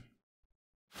it.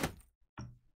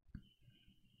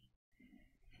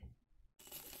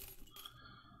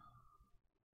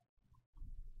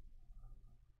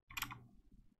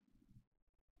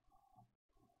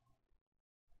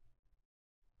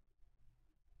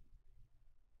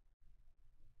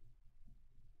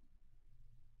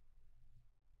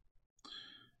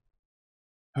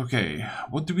 Okay,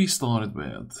 what do we start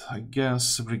with? I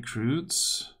guess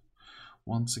recruits.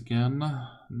 Once again,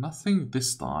 nothing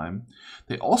this time.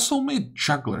 They also made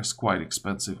jugglers quite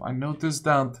expensive. I noticed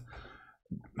that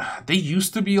they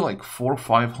used to be like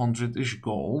 400-500-ish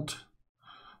gold,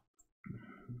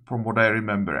 from what I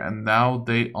remember, and now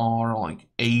they are like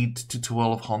 8 to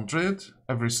 1200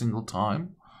 every single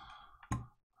time.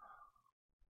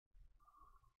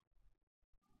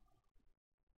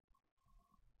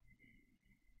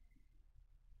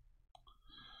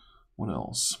 What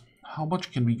else? How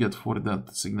much can we get for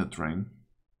that signet ring?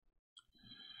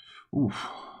 Oof,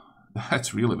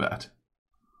 that's really bad.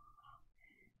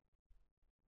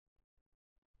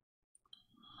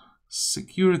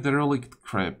 Secure the relic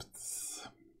crypt.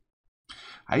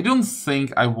 I don't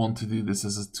think I want to do this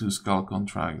as a 2-skull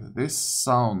contract. This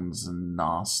sounds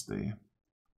nasty.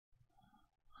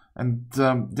 And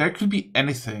there could be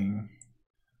anything.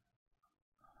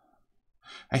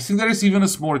 I think there is even a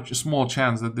small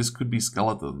chance that this could be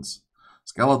skeletons.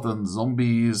 Skeletons,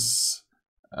 zombies.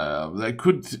 There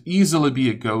could easily be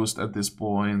a ghost at this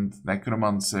point.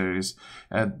 Necromancers.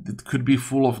 It could be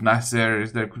full of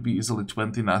Nazares. There could be easily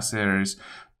 20 Nazares.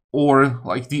 Or,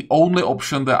 like, the only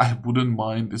option that I wouldn't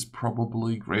mind is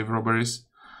probably grave robbers.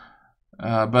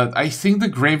 But I think the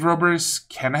grave robbers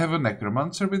can have a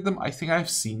necromancer with them. I think I've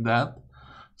seen that.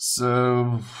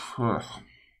 So...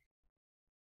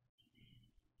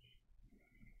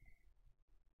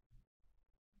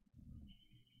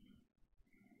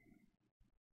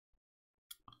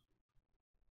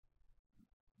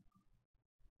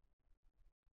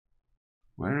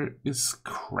 Where is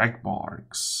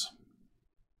Craigbarks?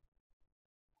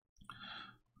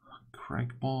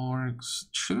 Craigbarks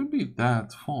shouldn't be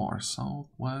that far.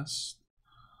 Southwest.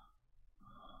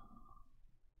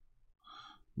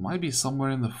 Might be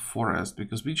somewhere in the forest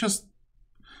because we just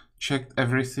checked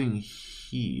everything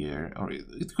here. Or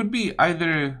it could be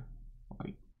either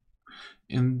like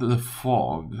in the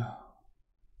fog.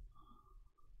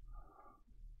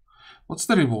 What's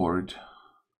the reward?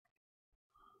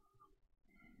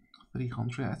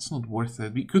 300, that's not worth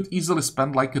it. We could easily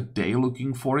spend like a day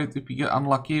looking for it if we get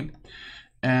unlucky.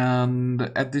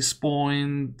 And at this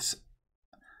point,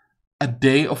 a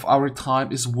day of our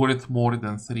time is worth more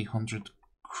than 300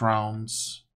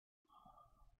 crowns.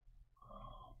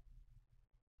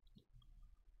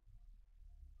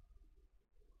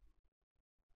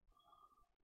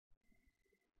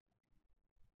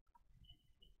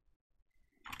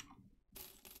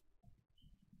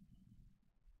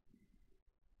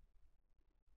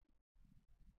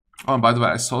 Oh, and by the way,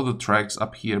 I saw the tracks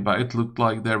up here, but it looked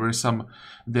like there were some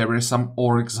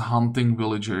orcs hunting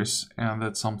villagers, and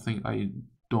that's something I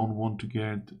don't want to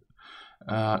get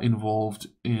involved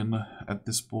in at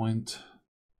this point.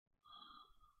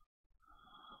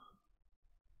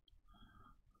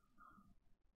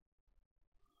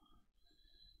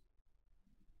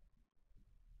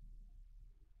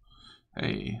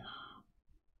 Hey,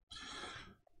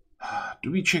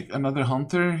 do we check another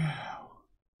hunter?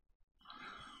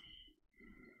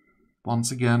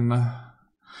 Once again,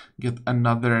 get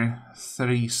another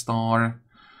 3-star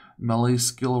melee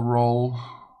skill roll.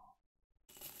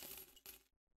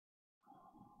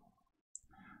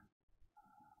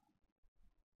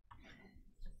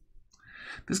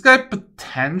 This guy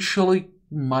potentially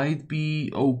might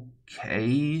be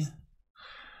okay.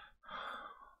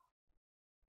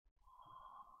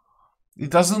 It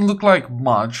doesn't look like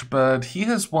much, but he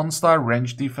has 1-star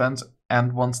range defense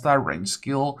and 1-star range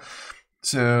skill.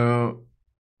 So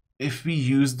if we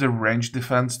use the range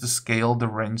defense to scale the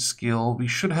range skill, we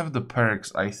should have the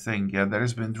perks, I think. Yeah,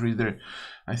 there's Wind Reader.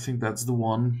 I think that's the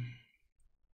one.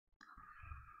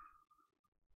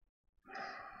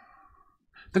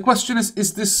 The question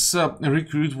is this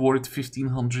recruit worth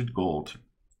 1500 gold?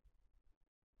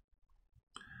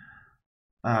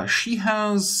 She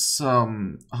has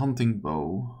hunting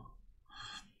bow.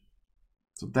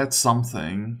 So that's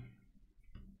something.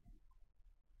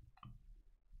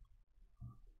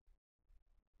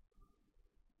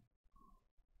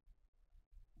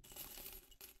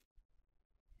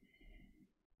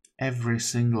 Every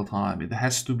single time. It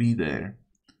has to be there.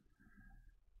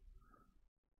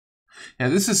 Yeah,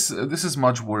 this is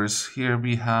much worse. Here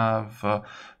we have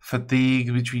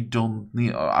fatigue, which we don't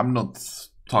need. I'm not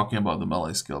talking about the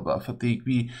melee skill, but fatigue.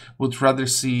 We would rather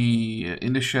see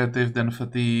initiative than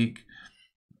fatigue.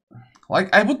 Like,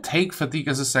 I would take fatigue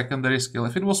as a secondary skill.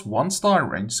 If it was 1-star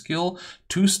range skill,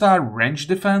 2-star range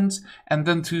defense, and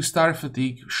then 2-star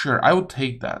fatigue, sure, I would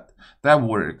take that. That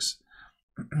works.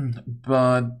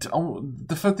 But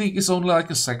the fatigue is only like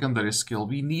a secondary skill.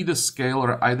 We need a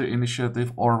scaler, either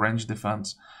initiative or range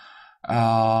defense.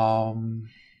 And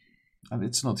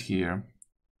it's not here.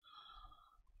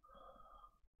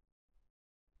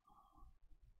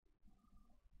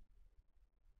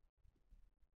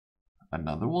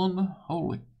 Another one?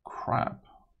 Holy crap.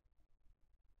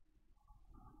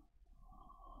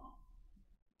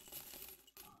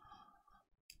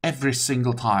 Every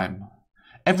single time.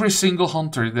 Every single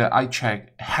hunter that I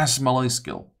check has melee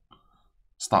skill.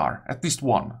 Star. At least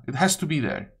one. It has to be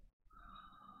there.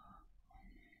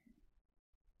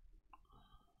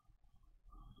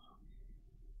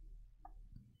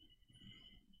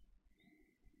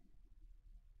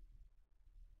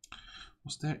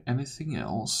 Was there anything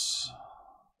else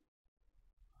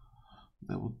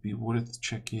that would be worth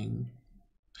checking?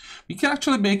 We can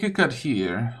actually make a cut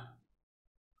here.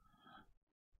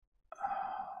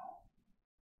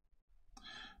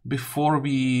 Before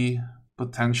we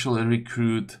potentially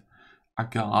recruit a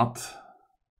god.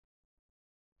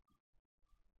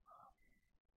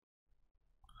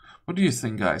 What do you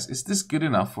think, guys? Is this good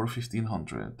enough for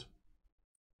 1500?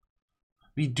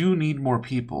 We do need more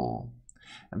people.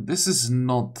 And this is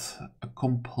not a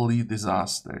complete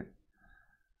disaster.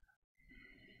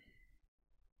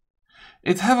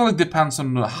 It heavily depends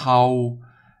on how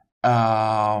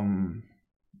the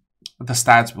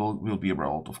stats will be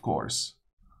rolled, of course.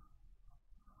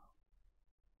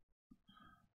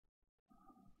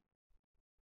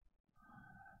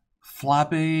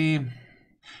 Flabby.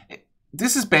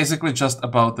 This is basically just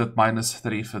about that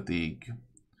 -3 fatigue.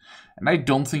 And I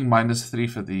don't think -3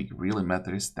 fatigue really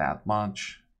matters that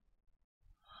much.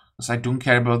 Because I don't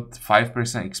care about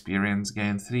 5% experience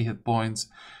gain, 3 hit points.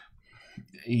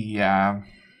 Yeah.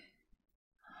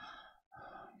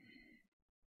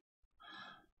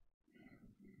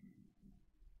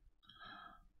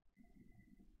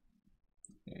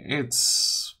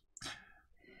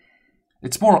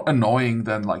 It's more annoying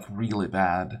than like really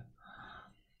bad.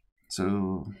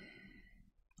 So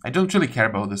I don't really care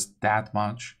about this that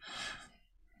much.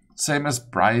 Same as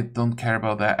Bright, don't care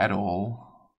about that at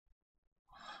all.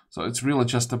 So it's really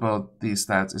just about these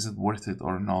stats. Is it worth it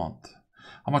or not?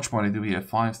 How much money do we have?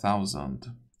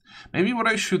 5,000. Maybe what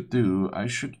I should do, I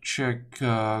should check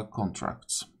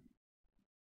contracts.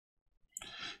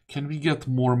 Can we get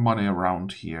more money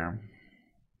around here?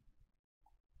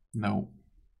 No.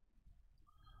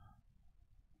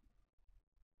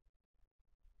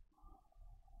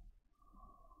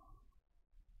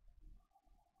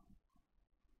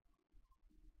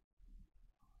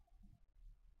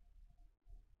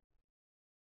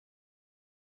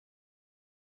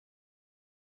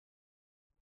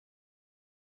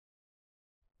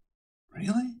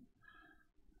 Really?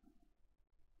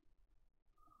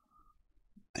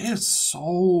 There's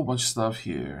so much stuff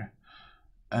here.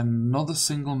 And not a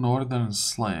single northern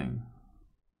slang.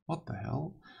 What the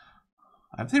hell?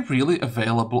 Are they really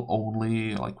available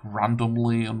only like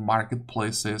randomly on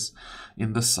marketplaces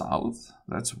in the south?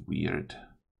 That's weird.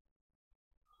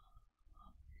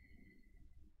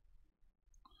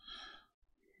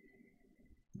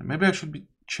 Maybe I should be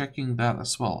checking that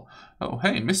as well. Oh,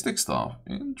 hey, mystic stuff.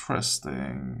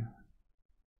 Interesting.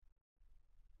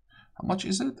 How much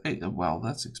is it? Well,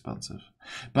 that's expensive.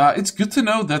 But it's good to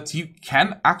know that you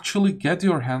can actually get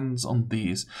your hands on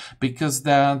these, because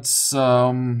that's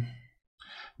the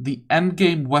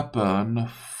endgame weapon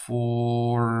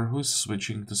for... Who's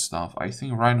switching to stuff? I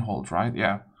think Reinhold, right?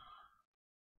 Yeah.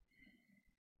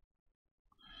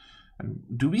 And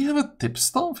do we have a tip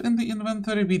stuff in the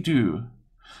inventory? We do.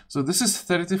 So this is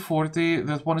 30-40,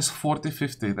 that one is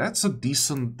 40-50. That's a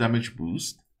decent damage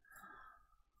boost.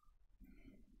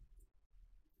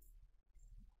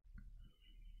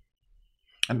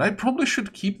 And I probably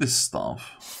should keep this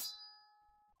stuff.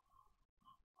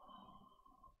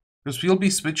 Because we'll be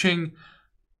switching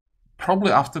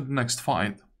probably after the next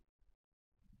fight.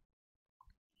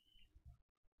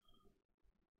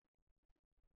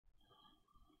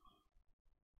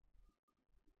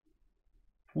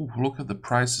 Ooh, look at the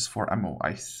prices for ammo.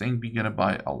 I think we're gonna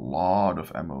buy a lot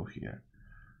of ammo here.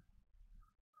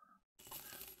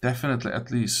 Definitely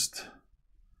at least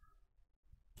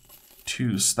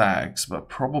 2 stacks, but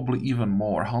probably even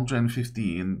more.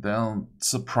 115. Then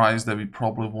surprised that we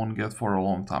probably won't get for a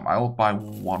long time. I will buy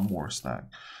 1 more stack.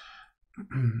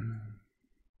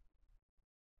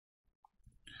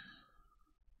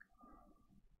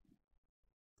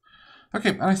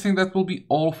 Okay, and I think that will be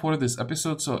all for this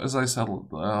episode. So as I said,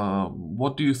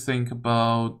 what do you think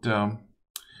about the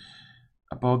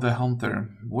hunter?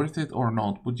 Worth it or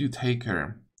not? Would you take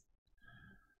her?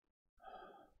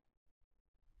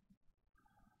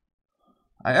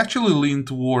 I actually lean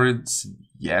towards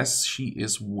yes, she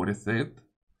is worth it.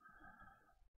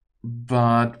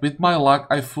 But with my luck,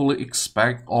 I fully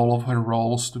expect all of her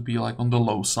rolls to be like on the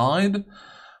low side,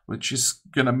 which is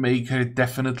gonna make her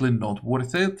definitely not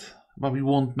worth it. But we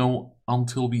won't know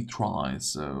until we try,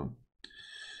 so...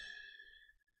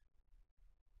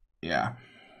 yeah.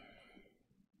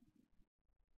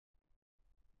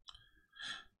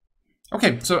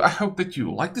 Okay, so I hope that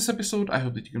you liked this episode. I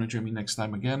hope that you're gonna join me next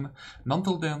time again. And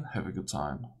until then, have a good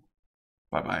time.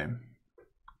 Bye-bye.